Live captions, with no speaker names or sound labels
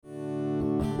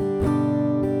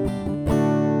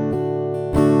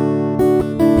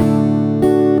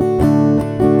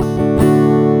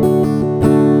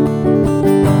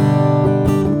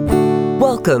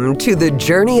Welcome to the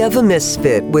Journey of a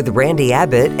Misfit with Randy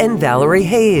Abbott and Valerie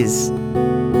Hayes.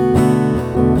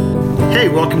 Hey,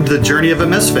 welcome to the Journey of a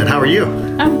Misfit. How are you?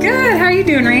 I'm good. How are you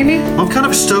doing, Randy? I'm kind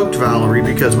of stoked, Valerie,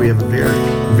 because we have a very,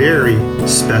 very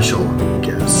special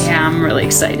guest. Yeah, I'm really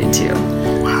excited too.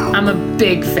 Wow. I'm a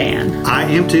big fan. I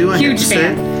am too. Huge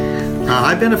fan.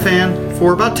 I've been a fan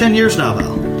for about 10 years now,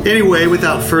 Val. Anyway,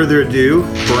 without further ado,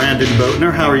 Brandon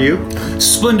Boatner, how are you?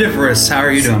 Splendiferous. How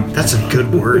are you doing? That's a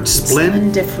good word.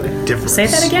 Splendiferous. Say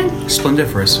that again?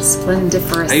 Splendiferous.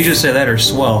 Splendiferous. I usually say that or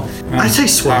swell. I say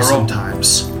swell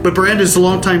sometimes. But Brandon's a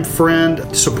longtime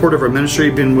friend, supporter of our ministry,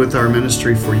 been with our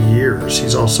ministry for years.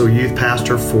 He's also youth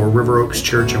pastor for River Oaks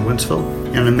Church in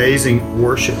Wentzville, an amazing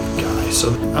worship guy.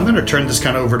 So I'm going to turn this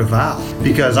kind of over to Val,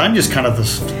 because I'm just kind of the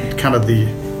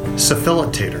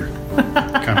facilitator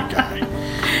kind of guy.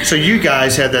 So you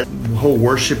guys had that whole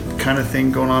worship kind of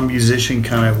thing going on, musician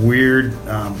kind of weird,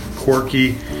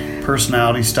 quirky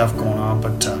personality stuff going on.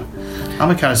 But I'm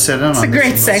going to kind of sit in on this. It's a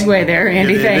great segue there,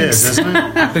 Andy. Thanks. It is, isn't it?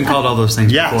 I've been called all those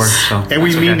things before. So and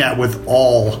we mean that with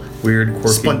all weird,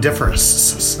 quirky.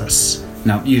 splendiferousness.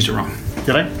 No, you used it wrong.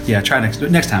 Did I? Yeah, try next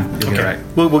time. You'll get it right.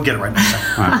 We'll get it right next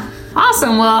time. All right.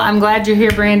 Awesome. Well, I'm glad you're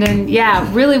here, Brandon. Yeah,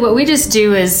 really what we just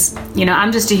do is,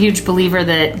 I'm just a huge believer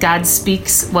that God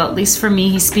speaks, well, at least for me,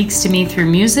 he speaks to me through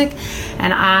music,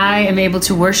 and I am able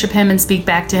to worship him and speak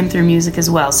back to him through music as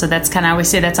well. So that's I always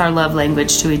say that's our love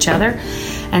language to each other.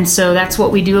 And so that's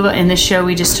what we do in this show.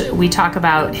 We talk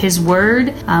about his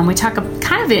word. We talk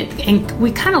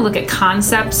we kind of look at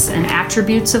concepts and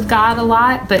attributes of God a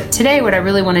lot. But today what I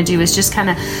really want to do is just kind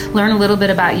of learn a little bit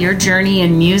about your journey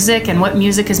in music and what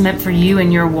music has meant for you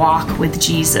in your walk with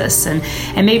Jesus. And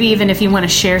maybe even if you want to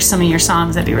share some of your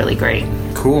songs, that'd be really great.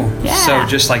 Cool. Yeah. So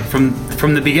just like from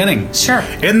the beginning. Sure.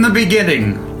 In the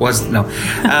beginning was no.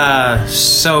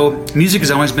 So music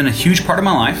has always been a huge part of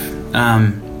my life,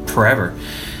 forever.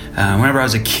 Whenever I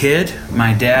was a kid,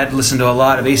 my dad listened to a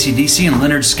lot of AC/DC and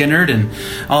Leonard Skinner and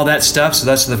all that stuff. So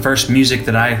that's the first music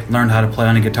that I learned how to play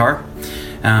on a guitar.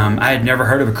 I had never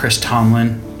heard of a Chris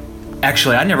Tomlin.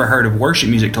 Actually, I never heard of worship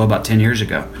music till about 10 years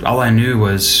ago. All I knew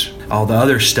was all the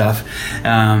other stuff.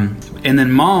 And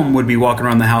then Mom would be walking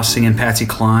around the house singing Patsy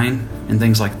Cline and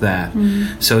things like that.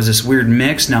 Mm-hmm. So it was this weird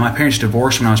mix. Now, my parents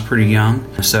divorced when I was pretty young.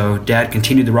 So Dad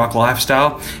continued the rock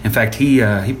lifestyle. In fact,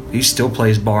 he still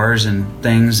plays bars and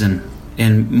things. And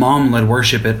Mom led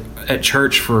worship at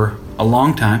church for a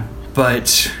long time.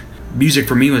 But music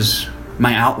for me was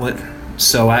my outlet.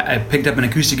 So I picked up an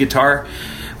acoustic guitar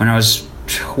when I was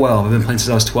 12. I've been playing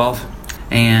since I was 12.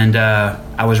 And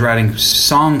I was writing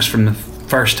songs from the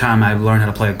first time I learned how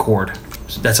to play a chord.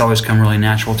 So that's always come really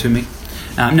natural to me.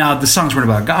 Now, the songs weren't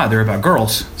about God, they're about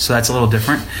girls, so that's a little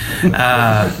different. And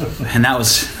that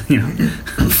was,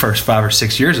 the first 5 or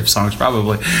 6 years of songs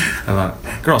probably about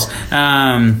girls.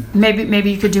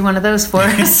 Maybe you could do one of those for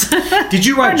us. Did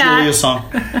you write Julie a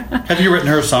song? Have you written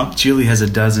her a song? Julie has a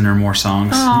dozen or more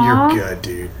songs. Aww. You're good,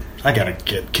 dude. I gotta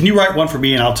get. Can you write one for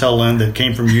me, and I'll tell Lynn that it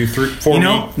came from you for me?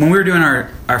 When we were doing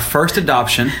our first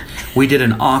adoption, we did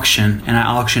an auction, and I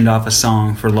auctioned off a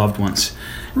song for loved ones.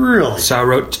 Really? So I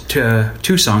wrote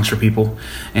 2 songs for people,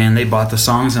 and they bought the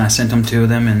songs, and I sent them to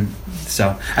them, and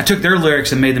so I took their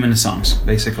lyrics and made them into songs,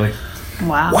 basically.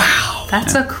 Wow.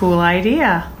 That's a cool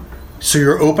idea. So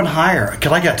you're open hire,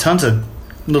 because I got tons of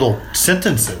little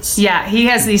sentences. Yeah, he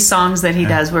has these songs that he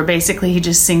does where basically he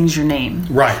just sings your name.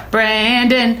 Right.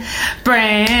 Brandon,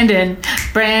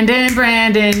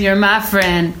 you're my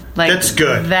friend. Like, that's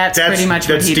good. That's pretty much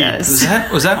what he does.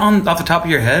 Was that off the top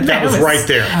of your head? That was right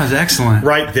there. That was excellent.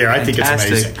 Right there. I think it's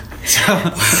amazing.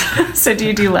 So do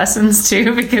you do lessons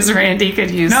too? Because Randy could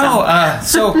use some.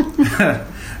 So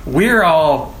we're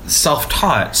all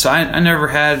self-taught. So I never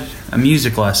had a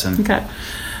music lesson. Okay.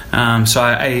 So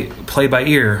I play by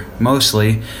ear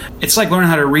mostly. It's like learning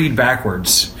how to read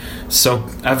backwards. So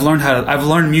I've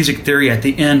learned music theory at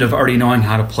the end of already knowing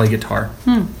how to play guitar.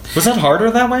 Was that harder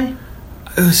that way?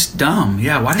 It was dumb.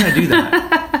 Yeah, why did I do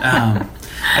that?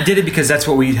 I did it because that's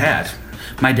what we had.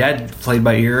 My dad played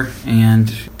by ear,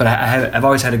 but I've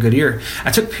always had a good ear.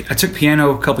 I took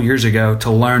piano a couple years ago to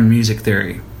learn music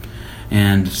theory.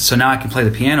 And so now I can play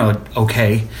the piano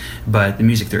okay, but the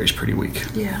music theory is pretty weak.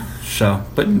 Yeah. So,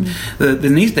 but the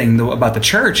neat thing about the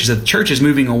church is that the church is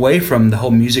moving away from the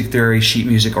whole music theory, sheet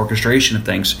music, orchestration of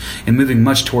things, and moving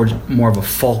much towards more of a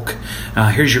folk.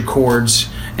 Here's your chords,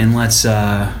 and let's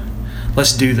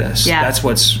do this. Yeah. That's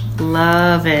what's...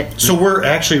 Love it. So we're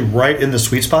actually right in the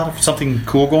sweet spot of something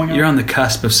cool going on? You're on the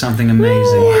cusp of something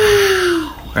amazing.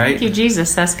 Wow. right? Thank you,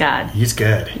 Jesus. That's God. He's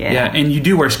good. Yeah, and you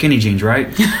do wear skinny jeans, right?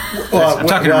 I'm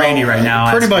talking to Randy right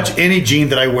now. Pretty much any jean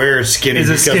that I wear is skinny. Is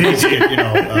a skinny jean.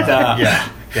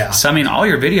 Yeah. So I mean, all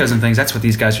your videos and things, that's what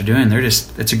these guys are doing.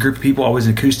 It's a group of people, always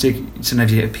acoustic.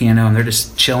 Sometimes you have piano, and they're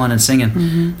just chilling and singing.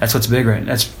 Mm-hmm. That's what's big, right?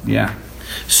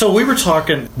 So we were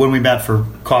talking when we met for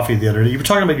coffee the other day. You were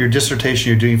talking about your dissertation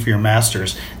you're doing for your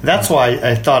master's. That's why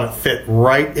I thought it fit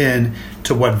right in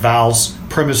to what Val's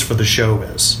premise for the show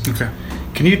is. Okay.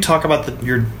 Can you talk about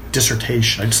your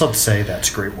dissertation? I just love to say that.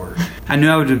 It's a great word. I knew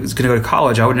I was going to go to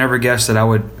college. I would never guess that I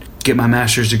would get my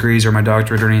master's degrees or my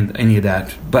doctorate or any of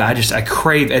that. But I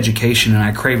crave education, and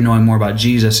I crave knowing more about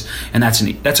Jesus, and that's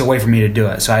a way for me to do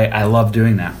it. So I love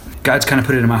doing that. God's kind of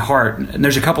put it in my heart. And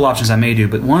there's a couple options I may do,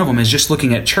 but one of them is just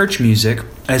looking at church music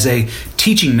as a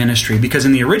teaching ministry, because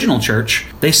in the original church,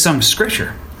 they sung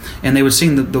scripture. And they would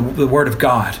sing the word of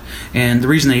God. And the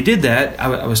reason they did that,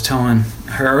 I was telling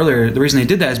her earlier, the reason they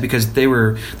did that is because they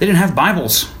didn't have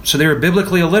Bibles. So they were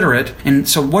biblically illiterate. And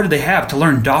so what did they have? To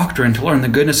learn doctrine, to learn the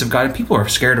goodness of God. And people are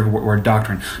scared of the word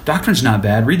doctrine. Doctrine's not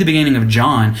bad. Read the beginning of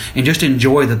John and just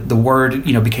enjoy that the word,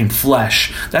 became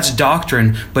flesh. That's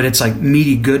doctrine, but it's like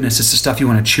meaty goodness. It's the stuff you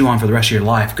want to chew on for the rest of your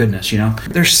life, goodness,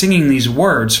 They're singing these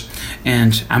words.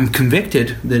 And I'm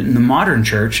convicted that in the modern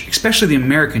church, especially the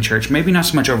American church, maybe not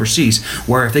so much overseas,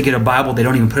 where if they get a Bible, they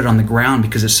don't even put it on the ground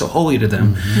because it's so holy to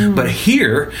them. Mm-hmm. But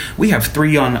here, we have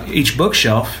 3 on each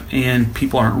bookshelf, and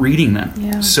people aren't reading them.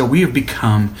 Yeah. So we have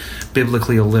become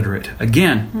biblically illiterate.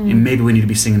 Again, and maybe we need to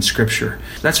be singing scripture.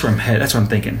 That's where I'm headed. That's what I'm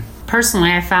thinking.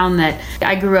 Personally, I found that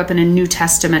I grew up in a New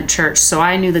Testament church, so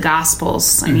I knew the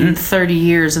Gospels. I mean, 30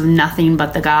 years of nothing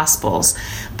but the Gospels.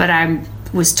 But I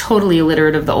was totally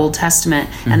illiterate of the Old Testament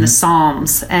and the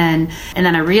Psalms. And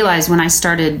then I realized when I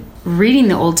started reading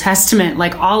the Old Testament,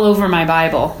 like all over my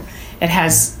Bible, it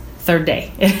has Third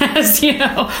Day. It has,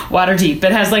 Waterdeep.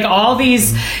 It has like all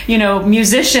these,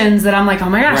 musicians that I'm like, oh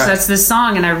my gosh, that's this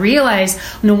song. And I realized,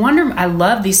 no wonder I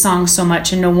love these songs so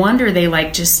much. And no wonder they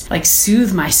just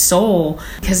soothe my soul,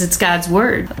 because it's God's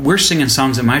word. We're singing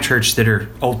songs at my church that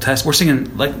are Old Testament. We're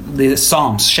singing like the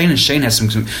Psalms. Shane has some.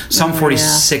 Psalm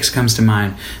 46 comes to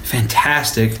mind.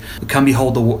 Fantastic. Come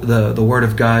behold the word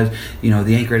of God, the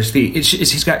anchor at his feet.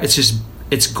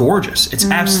 It's gorgeous. It's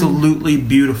absolutely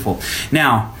beautiful.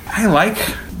 Now, I like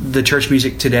the church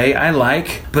music today.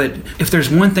 But if there's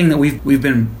one thing that we've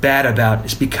been bad about,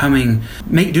 is doing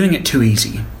it too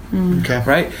easy. Okay.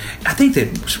 Right? I think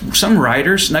that some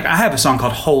writers, like I have a song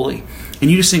called Holy, and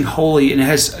you just sing Holy, and it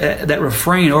has that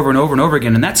refrain over and over and over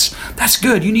again, and that's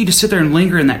good. You need to sit there and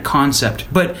linger in that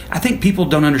concept. But I think people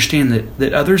don't understand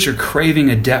that others are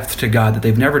craving a depth to God that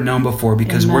they've never known before,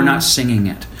 because we're not singing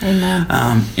it. Amen.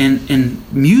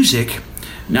 And music,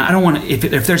 now I don't want to,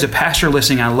 if there's a pastor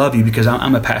listening, I love you, because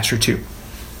I'm a pastor too.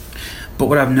 But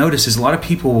what I've noticed is a lot of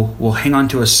people will hang on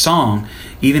to a song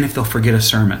even if they'll forget a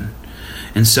sermon.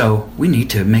 And so we need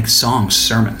to make songs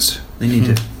sermons. They need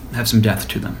to have some depth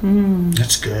to them.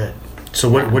 That's good. So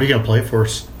what are you going to play for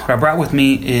us? What I brought with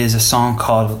me is a song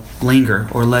called Linger,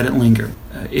 or Let It Linger.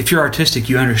 If you're artistic,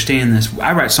 you understand this.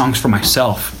 I write songs for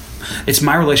myself. It's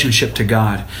my relationship to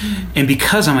God. And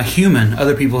because I'm a human,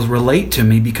 other people relate to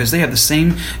me because they have the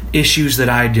same issues that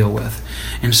I deal with.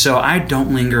 And so I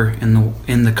don't linger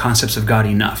in the concepts of God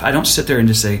enough. I don't sit there and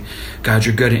just say, God,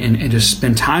 you're good, and just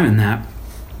spend time in that.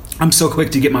 I'm so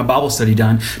quick to get my Bible study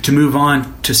done, to move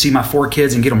on to see my 4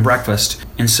 kids and get them breakfast.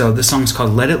 And so this song's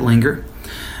called Let It Linger.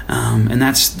 And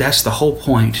that's the whole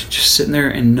point. Just sitting there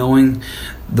and knowing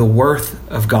the worth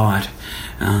of God.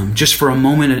 Just for a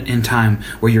moment in time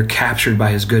where you're captured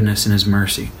by His goodness and His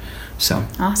mercy. So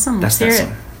awesome. That's that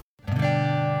song.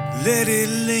 Let it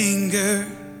linger.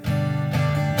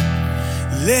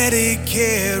 Let it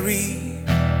carry.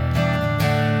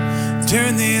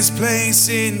 Turn this place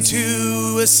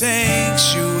into a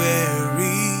sanctuary.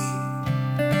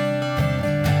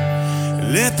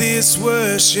 Let this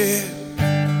worship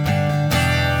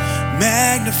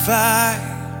magnify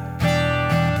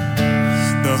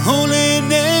the holy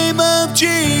name of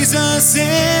Jesus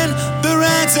in the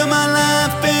ranks of my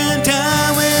life, and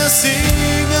I will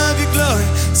sing of your glory,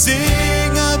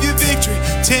 sing of your victory,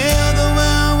 tell the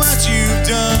world what you've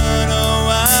done. Oh,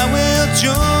 I will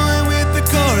join with the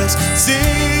chorus,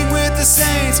 sing with the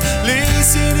saints,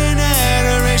 listen in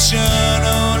adoration.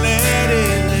 Oh, let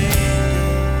it linger.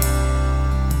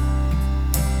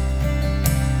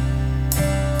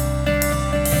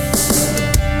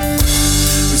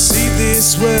 Receive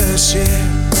this worship,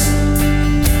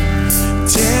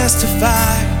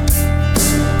 testify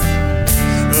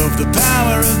of the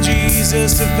power of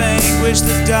Jesus to vanquish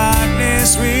the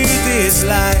darkness with His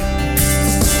light.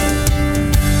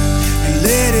 And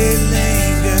let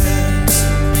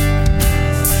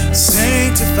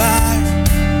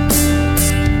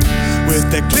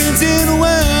amazing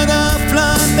word of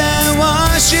flood that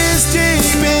washes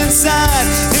deep inside.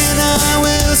 And I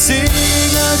will sing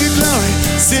of your glory,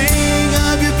 sing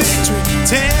of your victory,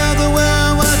 tell the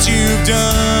world what you've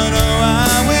done. Oh,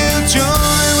 I will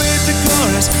join with the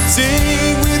chorus,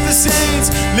 sing with the saints,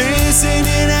 listen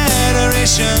in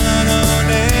adoration. Oh,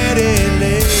 let it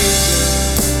linger.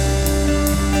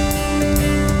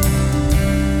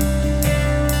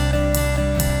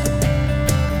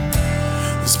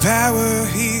 There's power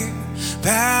here,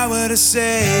 power to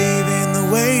save in the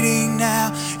waiting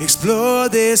now. Explore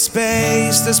this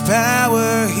space. There's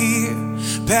power here,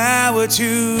 power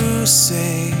to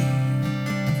save.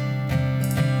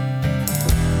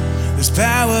 There's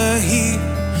power here,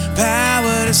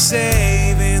 power to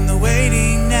save in the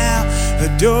waiting now.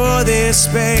 Adore this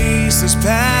space. There's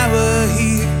power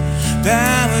here,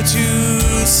 power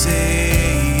to save.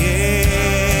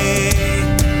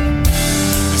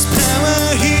 There's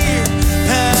power here,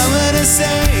 power to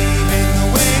save in the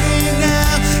waiting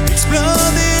now.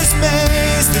 Explore this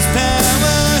space. There's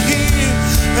power here,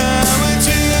 power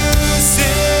to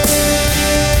save.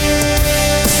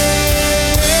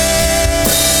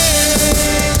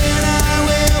 And I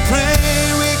will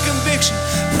pray with conviction,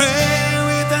 pray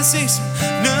without ceasing.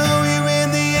 Know you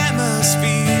in the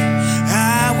atmosphere.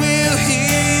 I will hear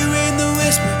you in the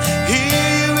whisper, hear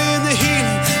you in the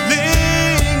healing. Linger,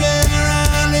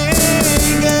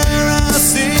 I'll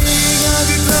sing of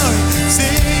your glory,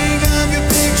 sing of your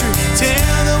victory,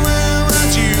 tell the world what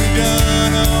you've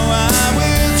done. Oh, I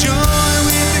will join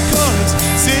with the chorus,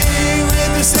 sing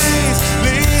with the saints,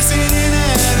 listen in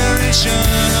adoration.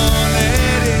 Oh,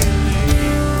 let it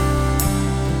linger.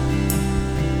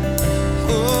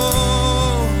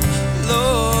 Oh,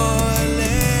 Lord,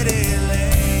 let it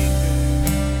linger.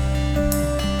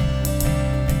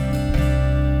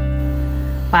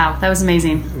 Wow, that was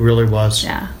amazing. It really was.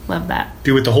 Yeah, love that.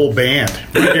 Do with the whole band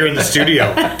right here in the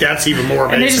studio. That's even more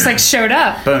amazing. And they just like showed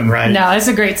up. Boom, right. No, it's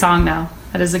a great song though.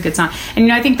 That is a good song. And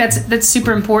I think that's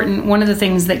super important. One of the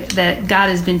things that God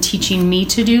has been teaching me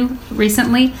to do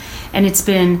recently, and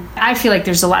I feel like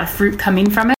there's a lot of fruit coming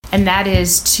from it, and that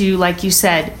is to, like you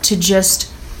said, to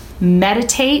just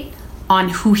meditate on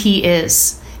who he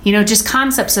is. Just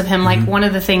concepts of him. Like one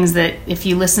of the things that if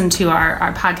you listen to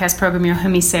our podcast program, you'll hear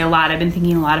me say a lot. I've been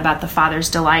thinking a lot about the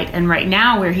Father's delight. And right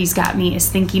now where he's got me is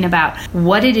thinking about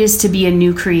what it is to be a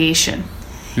new creation.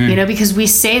 Because we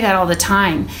say that all the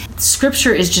time.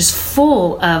 Scripture is just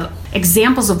full of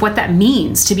examples of what that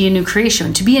means to be a new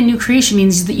creation. To be a new creation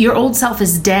means that your old self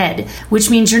is dead, which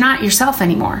means you're not yourself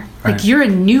anymore. Right. Like you're a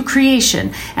new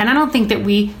creation. And I don't think that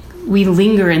we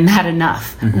linger in that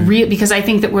enough, because I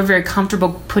think that we're very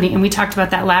comfortable putting, and we talked about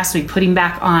that last week, putting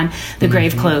back on the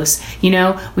grave clothes.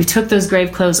 We took those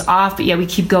grave clothes off, but yet we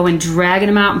keep going, dragging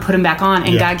them out and put them back on.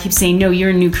 And God keeps saying, no, you're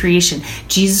a new creation.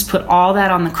 Jesus put all that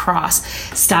on the cross.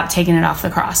 Stop taking it off the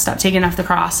cross. Stop taking it off the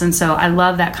cross. And so I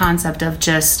love that concept of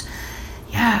just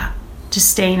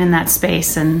staying in that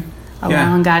space and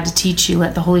allowing God to teach you.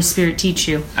 Let the Holy Spirit teach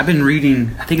you. I've been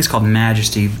reading, I think it's called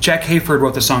Majesty. Jack Hayford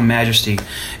wrote the song Majesty,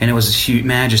 and it was a huge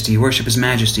Majesty, worship His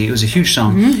Majesty. It was a huge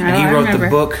song. And he wrote the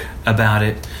book about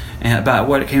it, and about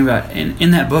what it came about. And in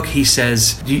that book he said,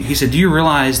 do you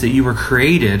realize that you were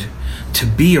created to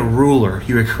be a ruler?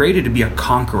 You were created to be a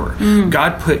conqueror.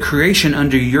 God put creation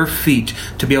under your feet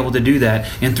to be able to do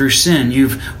that. And through sin,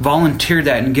 you've volunteered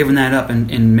that and given that up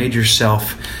and made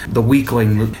yourself the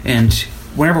weakling. And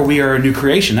whenever we are a new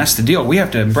creation, that's the deal. We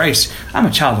have to embrace, I'm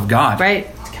a child of God.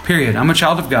 Right. Period. I'm a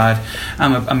child of God.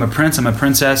 I'm a prince. I'm a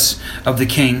princess of the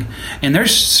King. And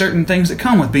there's certain things that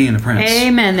come with being a prince.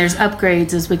 Amen. There's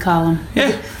upgrades, as we call them.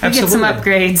 Yeah, absolutely. We get some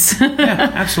upgrades.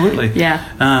 Yeah, absolutely.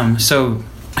 Yeah. So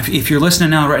if you're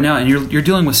listening right now and you're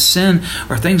dealing with sin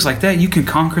or things like that, you can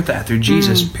conquer that through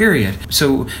Jesus, period.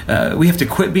 So we have to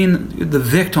quit being the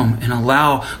victim and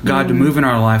allow God to move in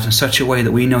our lives in such a way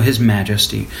that we know His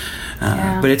majesty.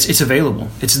 But it's available.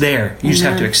 It's there. You just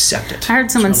have to accept it. I heard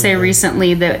someone say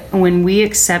recently that when we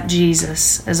accept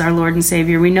Jesus as our Lord and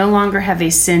Savior, we no longer have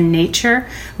a sin nature.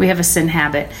 We have a sin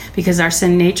habit, because our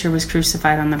sin nature was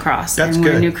crucified on the cross. That's and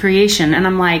we're good. a new creation. And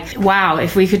I'm like, wow,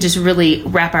 if we could just really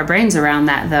wrap our brains around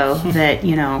that, though, that,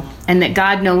 and that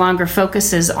God no longer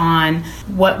focuses on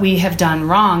what we have done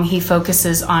wrong. He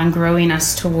focuses on growing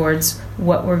us towards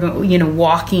what we're going,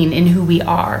 walking in who we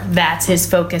are. That's His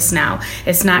focus now.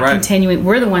 It's not continuing.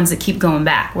 We're the ones that keep going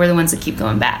back.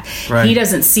 Right. He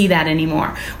doesn't see that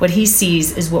anymore. What He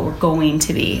sees is what we're going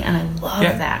to be. And I love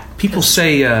that. People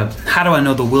say, how do I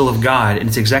know the will of God? And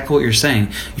it's exactly what you're saying.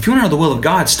 If you want to know the will of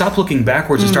God, stop looking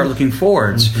backwards and start looking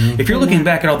forwards. If you're looking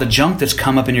back at all the junk that's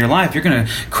come up in your life, you're going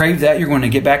to crave that. You're going to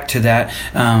get back to that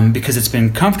because it's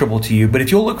been comfortable to you. But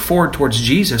if you'll look forward towards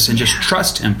Jesus and just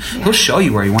trust Him, He'll show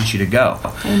you where He wants you to go.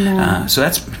 So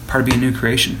that's part of being a new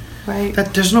creation. Right.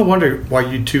 There's no wonder why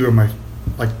you two are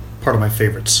part of my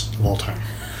favorites of all time.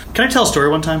 Can I tell a story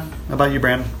one time about you,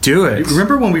 Brandon? Do it.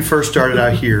 Remember when we first started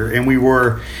out here and we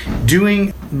were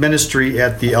doing ministry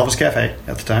at the Elvis Cafe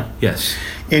at the time? Yes.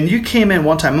 And you came in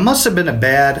one time. It must have been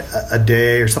a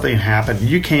day or something happened.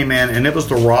 You came in and it was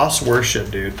the Ross worship,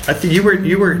 dude. I think you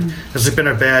were. It's been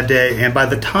a bad day, and by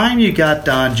the time you got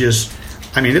done, do you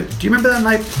remember that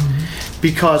night?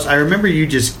 Because I remember you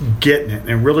just getting it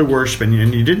and really worshiping,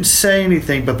 and you didn't say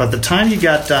anything. But by the time you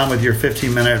got done with your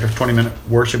 15-minute or 20-minute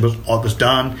worship, it was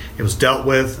done. It was dealt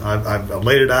with. I've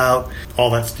laid it out.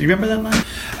 All that. Do you remember that night?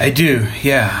 I do.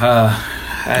 Yeah.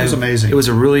 It was amazing. It was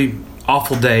a really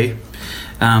awful day.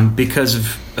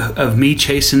 Because of me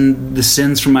chasing the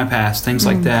sins from my past, things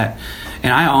like that.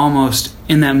 And I almost,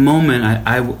 in that moment,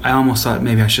 I almost thought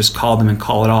maybe I should just call them and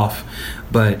call it off.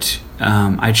 But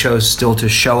I chose still to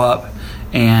show up,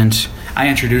 and I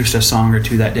introduced a song or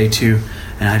two that day too.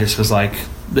 And I just was like,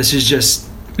 this is just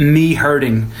me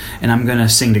hurting, and I'm going to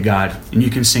sing to God. And you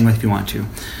can sing with if you want to.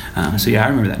 So yeah, I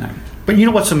remember that night. But you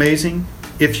know what's amazing?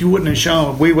 If you wouldn't have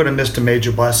shown, we would have missed a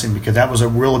major blessing, because that was a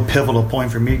really pivotal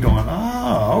point for me going,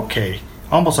 oh, okay.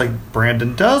 Almost like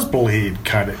Brandon does bleed,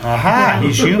 kind of.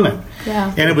 He's human.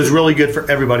 Yeah. And it was really good for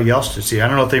everybody else to see. I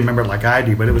don't know if they remember it like I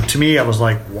do, but it was, to me, I was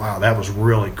like, wow, that was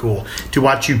really cool. To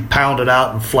watch you pound it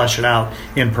out and flesh it out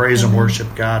in praise and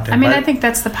worship God. And I think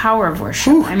that's the power of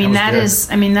worship. That's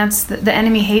the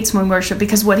enemy hates when we worship,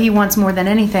 because what he wants more than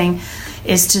anything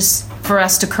is just for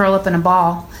us to curl up in a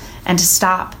ball and to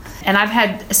stop. And I've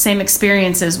had the same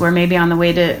experiences where maybe on the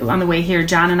way here,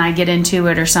 John and I get into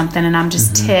it or something, and I'm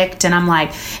just ticked, and I'm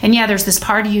like, and yeah, there's this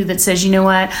part of you that says, you know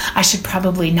what, I should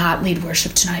probably not lead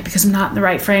worship tonight because I'm not in the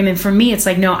right frame. And for me, it's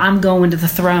like, no, I'm going to the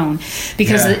throne,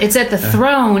 because it's at the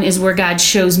throne is where God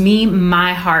shows me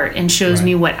my heart and shows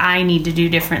me what I need to do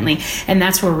differently. And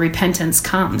that's where repentance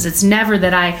comes. It's never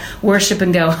that I worship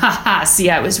and go, see,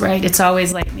 I was right. It's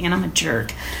always like, man, I'm a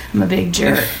jerk. I'm a big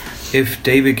jerk. If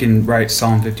David can write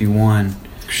Psalm 51,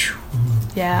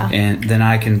 and then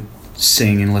I can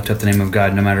sing and lift up the name of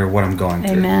God no matter what I'm going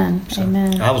through. Amen.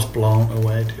 Amen. I was blown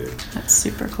away, too. That's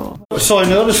super cool. So I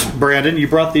noticed, Brandon, you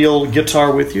brought the old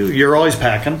guitar with you. You're always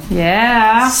packing.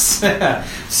 Yeah.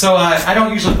 So I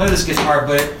don't usually play this guitar,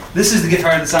 but this is the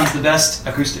guitar that sounds the best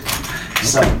acoustic.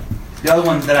 So the other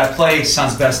one that I play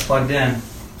sounds best plugged in.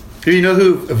 Do you know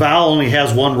who Val only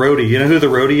has one roadie? You know who the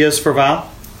roadie is for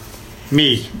Val?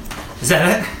 Me. Is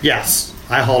that it? Yes.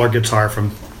 I haul her guitar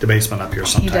from the basement up here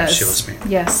sometimes. He does. She lets me.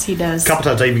 Yes, he does. A couple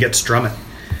times I even get to strum it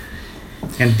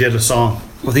and did a song.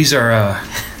 Well, these are,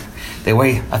 they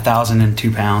weigh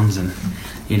 1,002 pounds, and,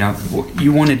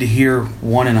 you wanted to hear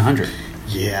 1 in 100.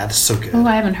 Yeah, that's so good. Oh,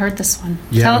 I haven't heard this one.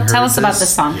 Tell us about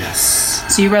this song.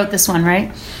 Yes. So you wrote this one,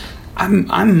 right?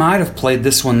 I might have played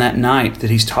this one that night that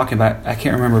he's talking about. I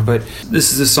can't remember, but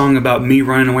this is a song about me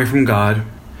running away from God,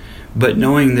 but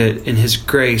knowing that in His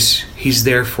grace, He's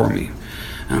there for me.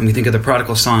 You think of the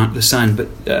prodigal son,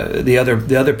 but the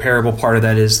other parable part of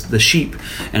that is the sheep,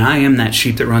 and I am that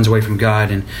sheep that runs away from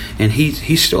God, and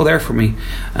He's still there for me.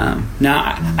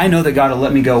 Now I know that God will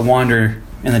let me go wander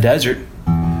in the desert,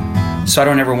 so I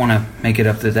don't ever want to make it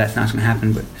up that that's not going to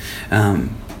happen.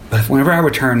 But whenever I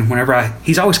return,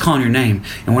 He's always calling your name,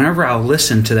 and whenever I'll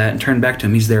listen to that and turn back to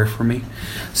Him, He's there for me.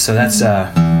 So that's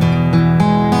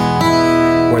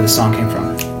where the song came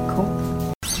from. Cool.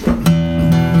 Can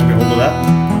we hold that?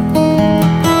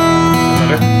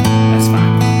 That's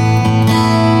fine.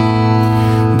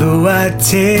 Though I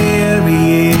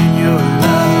tarry in your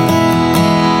love,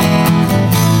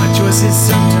 my choice is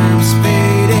sometimes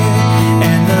faded,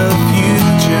 and the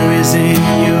future is in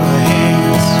your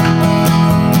hands.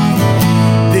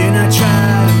 Then I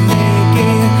try to make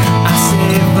it. I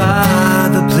say,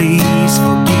 Father, please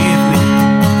forgive me.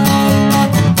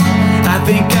 I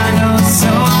think I know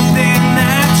something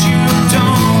that you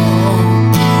don't.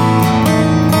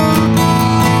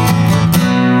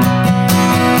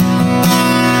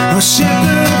 Oh,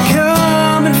 shepherd,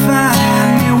 come and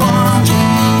find me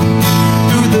wandering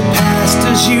through the past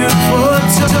as you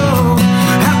foretold.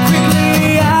 How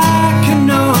quickly I can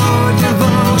know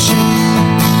devotion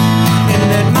and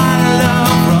let my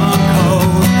love run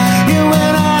cold. And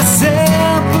when I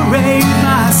separate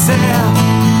myself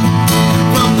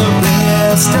from the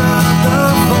rest of the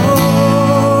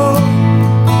fold,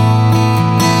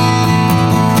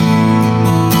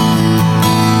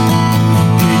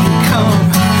 here you come,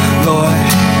 Lord,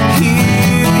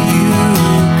 here you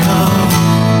come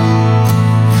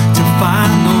to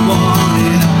find the one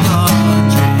in a heart.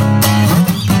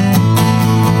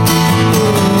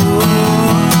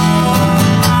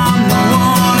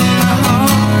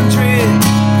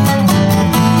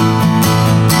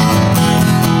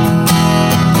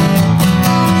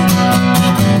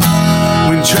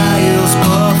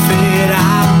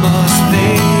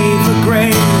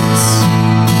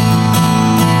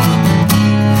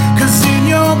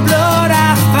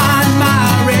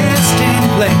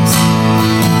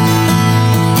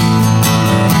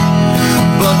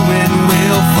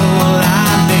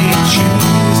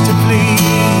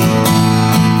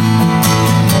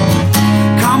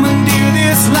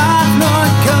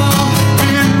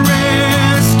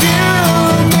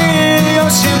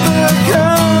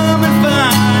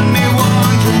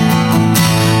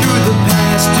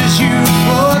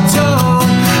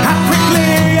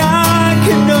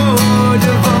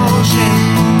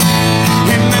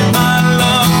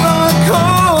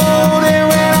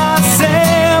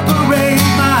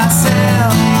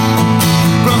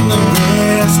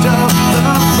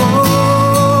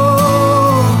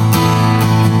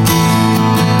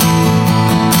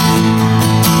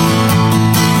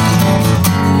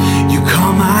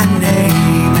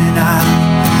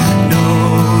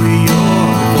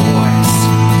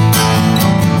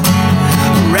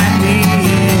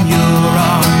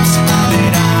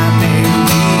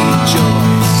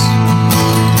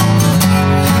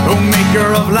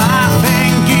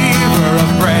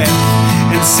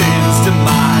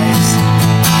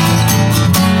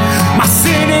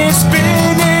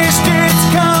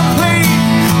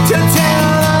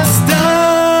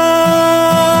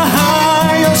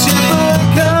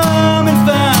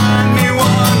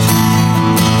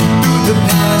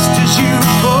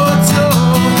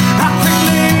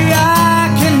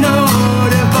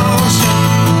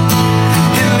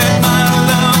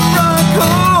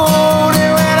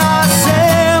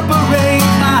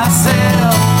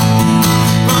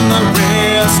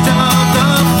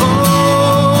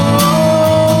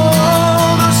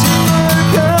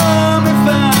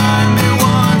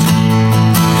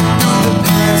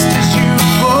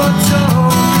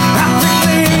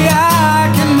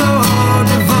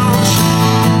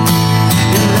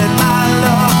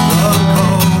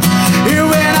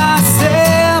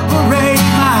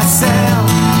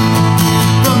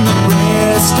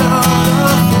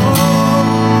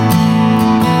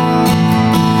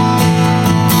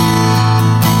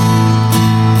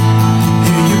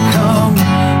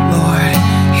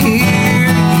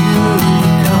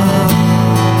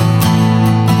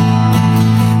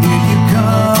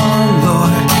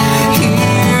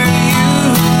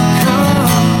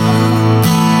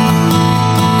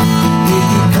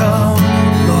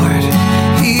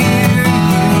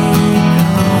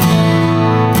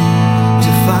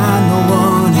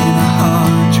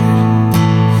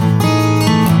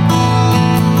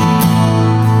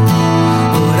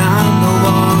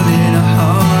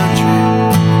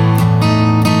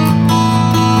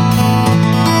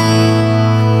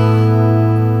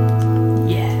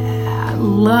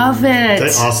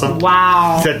 awesome?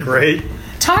 Wow. Is that great?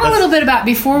 Talk a little bit about,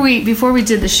 before we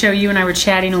did the show, you and I were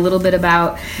chatting a little bit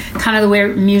about kind of the way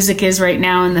music is right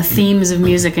now and the themes of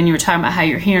music, and you were talking about how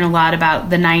you're hearing a lot about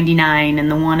the 99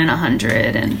 and the 1 in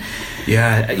 100. And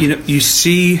yeah, you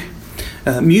see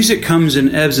music comes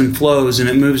in ebbs and flows, and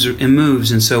it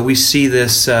moves, and so we see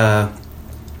this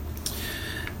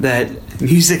that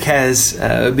music has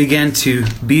began to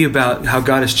be about how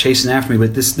God is chasing after me.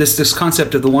 But this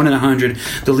concept of the 1 in 100,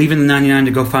 the leaving the 99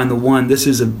 to go find the 1, this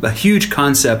is a huge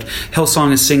concept.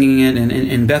 Hillsong is singing it,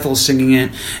 and Bethel's singing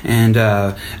it. And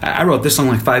I wrote this song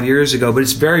like 5 years ago, but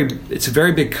it's a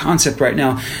very big concept right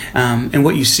now. And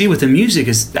what you see with the music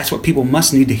is that's what people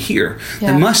must need to hear.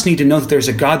 Yeah. They must need to know that there's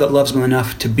a God that loves them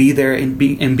enough to be there and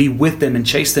be with them and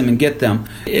chase them and get them.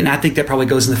 And I think that probably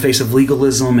goes in the face of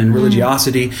legalism and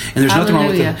religiosity. And there's nothing wrong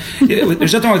with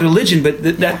there's nothing wrong with religion, but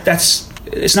that's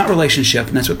it's not relationship,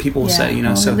 and that's what people will say.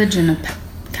 Well, so religion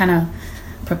kind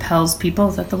of propels people.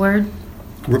 Is that the word?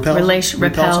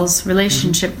 Repels.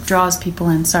 Relationship draws people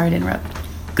in. Sorry to interrupt.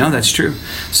 No, that's true.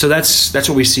 So that's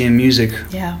what we see in music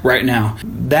right now.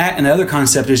 That and the other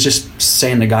concept is just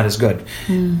saying that God is good.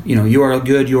 You are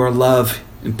good. You are love.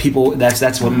 And people,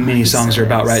 that's what many songs are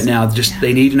about right now. Just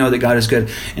they need to know that God is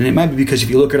good, and it might be because if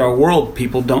you look at our world,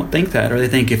 people don't think that, or they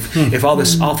think if all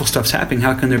this awful stuff's happening,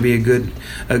 how can there be a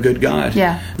good God?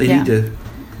 They need to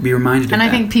be reminded. And of I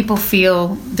that. think people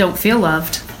don't feel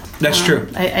loved. That's true.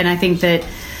 And I think that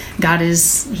God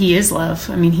He is love.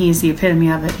 I mean, He is the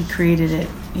epitome of it. He created it.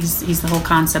 He's the whole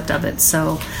concept of it.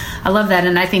 So I love that.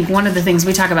 And I think one of the things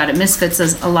we talk about at Misfits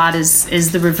a lot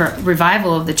is the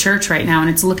revival of the church right now. And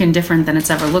it's looking different than it's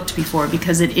ever looked before,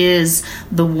 because it is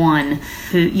the one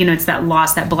who, it's that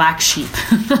lost, that black sheep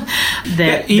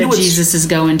that Jesus is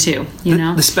going to,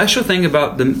 The special thing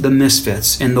about the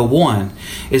Misfits and the one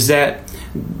is that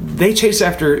they chase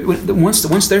after,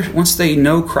 once they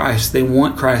know Christ, they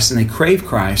want Christ and they crave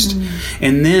Christ.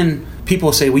 And then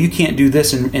people say, well, you can't do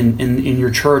this in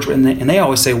your church. And they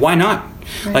always say, why not?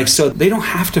 Right. Like, so they don't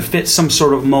have to fit some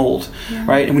sort of mold,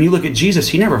 right? And when you look at Jesus,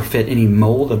 He never fit any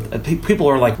mold. People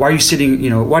are like, why are you sitting,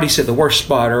 why do you sit at the worst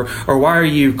spot? Or why are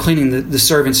you cleaning the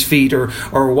servant's feet? Or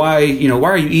why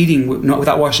are you eating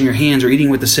without washing your hands, or eating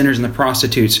with the sinners and the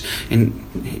prostitutes?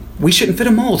 And we shouldn't fit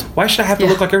a mold. Why should I have to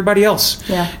look like everybody else?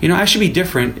 I should be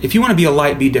different. If you want to be a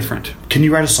light, be different. Can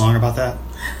you write a song about that?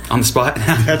 On the spot?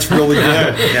 That's really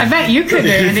good. I bet you could,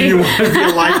 Randy. If you want to be a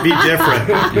light, be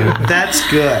different. That's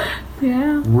good.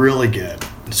 Yeah. Really good.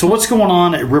 So what's going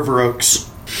on at River Oaks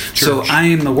Church? So I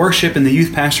am the worship and the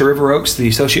youth pastor at River Oaks, the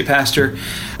associate pastor.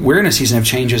 We're in a season of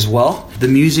change as well. The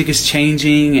music is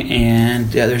changing, and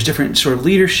there's different sort of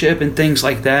leadership and things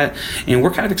like that. And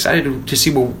we're kind of excited to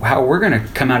see how we're going to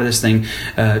come out of this thing.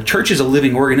 Church is a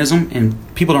living organism, and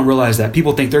people don't realize that.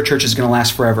 People think their church is going to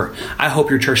last forever. I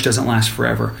hope your church doesn't last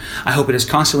forever. I hope it is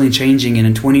constantly changing, and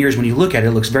in 20 years when you look at it,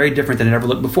 it looks very different than it ever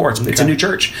looked before. It's a new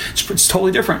church. It's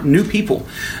totally different, new people.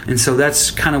 And so that's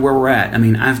kind of where we're at. I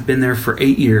mean, I've been there for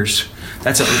 8 years.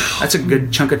 That's a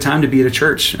good chunk of time to be at a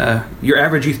church. Your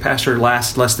average youth pastor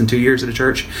lasts less than 2 years at a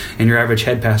church, and your average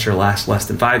head pastor lasts less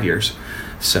than 5 years.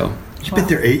 So you've been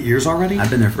there 8 years already? I've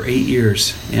been there for 8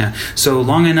 years. Yeah, so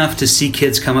long enough to see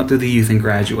kids come up through the youth and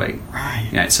graduate. Right.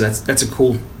 Yeah, so that's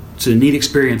it's a neat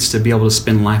experience to be able to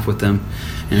spend life with them,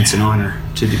 and it's an honor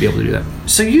to be able to do that.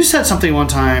 So you said something one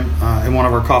time in one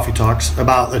of our coffee talks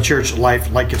about a church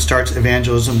life, like it starts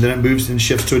evangelism, then it moves and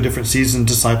shifts to a different season,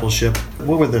 discipleship. I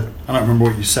don't remember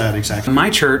what you said exactly. My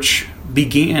church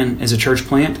began as a church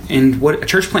plant, and what a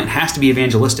church plant has to be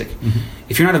evangelistic.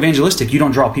 If you're not evangelistic, you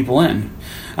don't draw people in.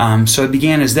 So it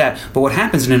began as that. But what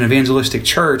happens in an evangelistic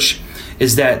church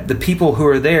is that the people who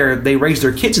are there, they raise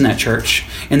their kids in that church,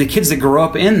 and the kids that grow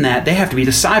up in that, they have to be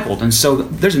discipled. And so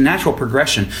there's a natural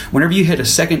progression. Whenever you hit a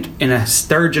second and a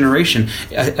third generation,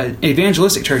 an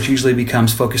evangelistic church usually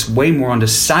becomes focused way more on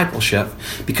discipleship,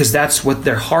 because that's what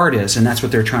their heart is, and that's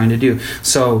what they're trying to do.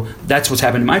 So that's what's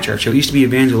happened in my church. It used to be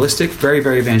evangelistic, very,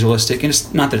 very evangelistic, and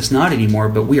it's not that it's not anymore,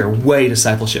 but we are way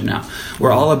discipleship now.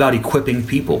 We're all about equipping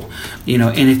people,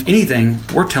 and if anything,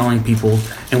 we're telling people,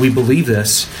 and we believe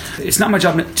this, it's not my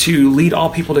job to lead all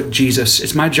people to Jesus.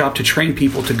 It's my job to train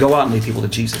people to go out and lead people to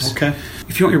Jesus. Okay.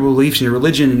 If you want your beliefs and your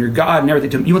religion and your God and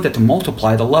everything, you want that to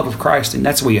multiply the love of Christ, and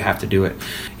that's the way you have to do it.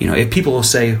 If people will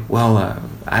say, well,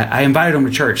 I invited them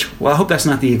to church. Well, I hope that's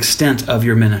not the extent of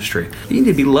your ministry. You need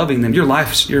to be loving them. Your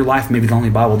life may be the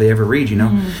only Bible they ever read,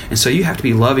 And so you have to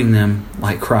be loving them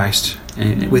like Christ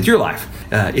with your life.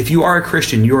 If you are a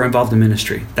Christian, you are involved in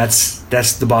ministry. That's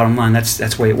the bottom line. That's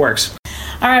the way it works.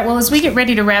 All right, well, as we get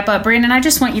ready to wrap up, Brandon, I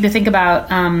just want you to think about,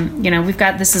 we've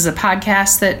got, this is a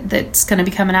podcast that's going to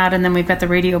be coming out, and then we've got the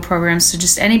radio program, so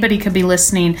just anybody could be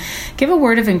listening. Give a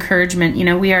word of encouragement.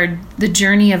 We are the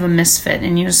journey of a misfit,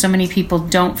 and, so many people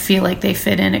don't feel like they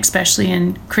fit in, especially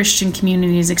in Christian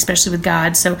communities, especially with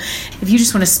God. So if you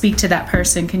just want to speak to that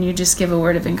person, can you just give a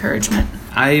word of encouragement?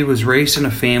 I was raised in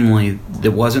a family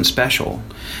that wasn't special,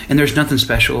 and there's nothing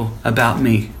special about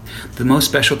me. The most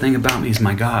special thing about me is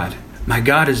my God. My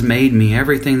God has made me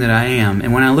everything that I am.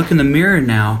 And when I look in the mirror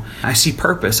now, I see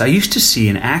purpose. I used to see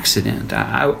an accident.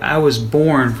 I was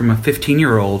born from a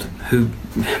 15-year-old who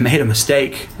made a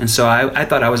mistake. And so I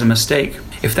thought I was a mistake.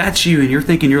 If that's you and you're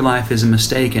thinking your life is a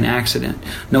mistake, an accident,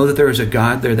 know that there is a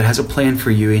God there that has a plan for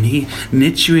you, and He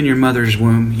knit you in your mother's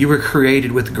womb. You were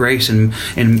created with grace and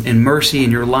mercy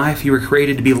in your life. You were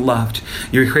created to be loved.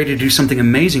 You were created to do something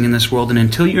amazing in this world, and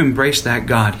until you embrace that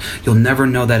God, you'll never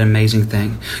know that amazing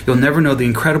thing. You'll never know the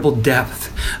incredible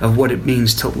depth of what it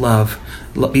means to love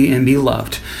and be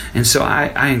loved. And so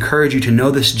I encourage you to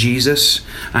know this Jesus.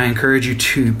 I encourage you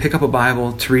to pick up a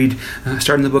Bible, to read,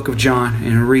 start in the book of John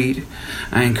and read.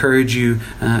 I encourage you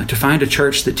to find a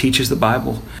church that teaches the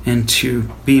Bible and to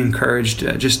be encouraged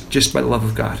just by the love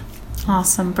of God.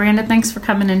 Awesome. Brandon, thanks for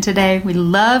coming in today. We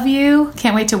love you.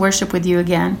 Can't wait to worship with you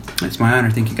again. It's my honor.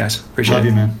 Thank you, guys. Appreciate it. Love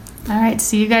you, man. All right.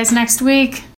 See you guys next week.